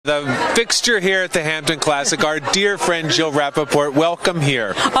The fixture here at the Hampton Classic, our dear friend Jill Rappaport. Welcome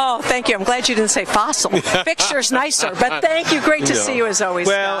here. Oh, thank you. I'm glad you didn't say fossil. Fixture's nicer, but thank you. Great to see you as always.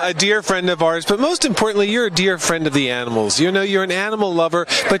 Well, Scott. A dear friend of ours, but most importantly, you're a dear friend of the animals. You know, you're an animal lover,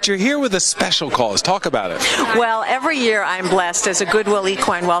 but you're here with a special cause. Talk about it. Well, every year I'm blessed as a Goodwill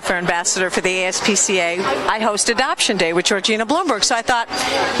Equine Welfare Ambassador for the ASPCA. I host Adoption Day with Georgina Bloomberg. So I thought,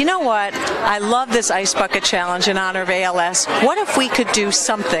 you know what? I love this Ice Bucket Challenge in honor of ALS. What if we could do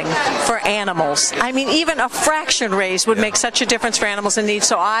something for animals? I mean, even a fraction raise would make such a difference for animals in need.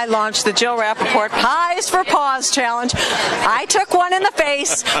 So I launched the Jill Rappaport Pies for Paws Challenge. I took one in the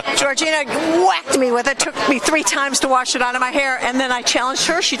face. Georgina whacked me with it. Took me 3 times to wash it out of my hair. And then I challenged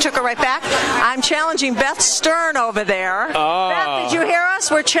her. She took it right back. I'm challenging Beth Stern over there. Oh. Beth, did you hear us?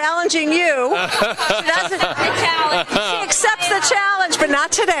 We're challenging you. She doesn't. She accepts the challenge, but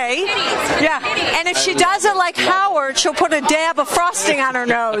not today. Yeah. And if she does it like Howard, she'll put a dab of frosting on her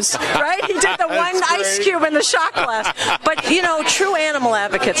nose. Right? He did the one ice cube in the shot glass. But, you know, true animal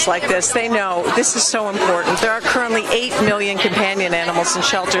advocates like this, they know this is so important. There are currently 8 million companion animals in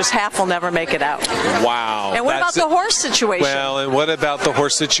shelters. Half will never make it out. Wow. And what about the horse situation? Well, and what about the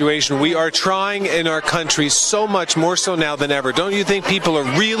horse situation? We are trying in our country so much, more so now than ever. Don't you think people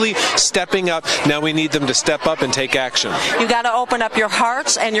are really stepping up? Now we need them to step up and take action. You got to open up your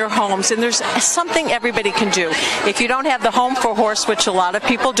hearts and your homes, and there's something everybody can do. If you don't have the home for horse, which a lot of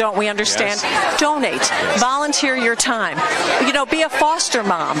people don't, we understand, donate, volunteer your time. You know, be a foster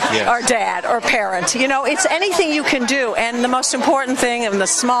mom or dad or parent. You know, it's anything you can do. And the most important thing, and the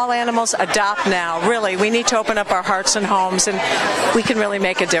small animals, adopt now. Really, we need to open up our hearts and homes, and we can really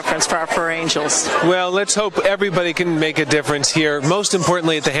make a difference for our fur angels. Well, let's hope everybody can make a difference here. Most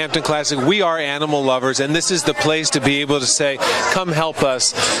importantly, at the Hampton Classic, we are animal lovers, and this is the place to be able to say, come help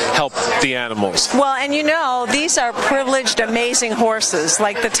us help the animals. Well, and you know, these are privileged, amazing horses,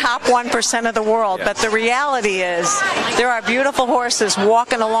 like the top 1% of the world. Yes. But the reality is, there are beautiful horses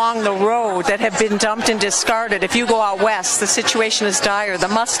walking along the road that have been dumped and discarded. If you go out west, the situation is dire. The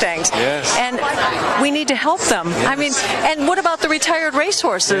Mustangs. Yes. And we need to help them. Yes. I mean, and what about the retired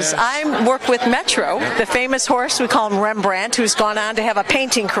racehorses? Yes. I work with Metro, the famous horse, we call him Rembrandt, who's gone on to have a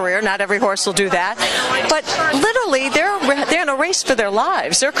painting career. Not every horse will do that. But literally, they're in a race for their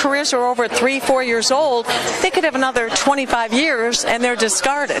lives. Their careers are over 3-4 years old. They could have another 25 years, and they're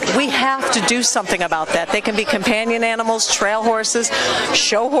discarded. We have to do something about that. They can be companion animals, trail horses,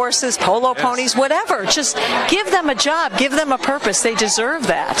 show horses, polo ponies, whatever. Just give them a job. Give them a purpose. They deserve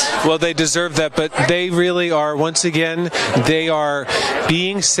that. Well, they deserve that, but they really are, once again, they are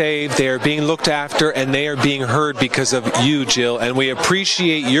being saved, they are being looked after, and they are being heard because of you, Jill. And we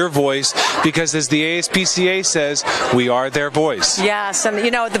appreciate your voice because, as the ASPCA says, we are their voice. Yes, and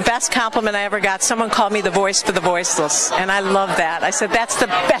you know, the best compliment I ever got, someone called me the voice for the voiceless, and I love that. I said, that's the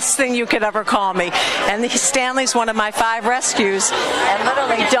best thing you could ever call me. And Stanley's one of my 5 rescues, and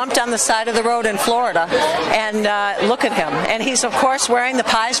literally dumped on the side of the road in Florida. And look at him. And he's, of course, wearing the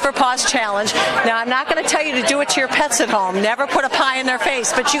Pies for Paws Challenge. Now, I'm not going to tell you to do it to your pets at home. Never put a pie in their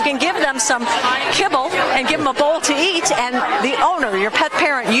face. But you can give them some kibble and give them a bowl to eat. And the owner, your pet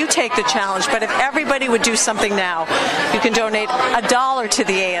parent, you take the challenge. But if everybody would do something now, you can donate $1 to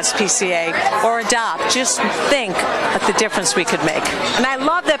the ASPCA or adopt. Just think of the difference we could make. And I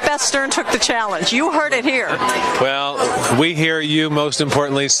love that Beth Stern took the challenge. You heard it here. Well, we hear you, most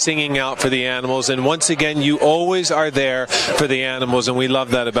importantly, singing out for the animals. And once again, you always are there for the animals. And we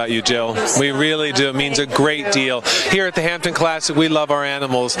love that about you, Jill. We really do. It means a great deal. Here at the Hampton Classic, we love our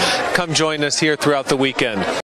animals. Come join us here throughout the weekend.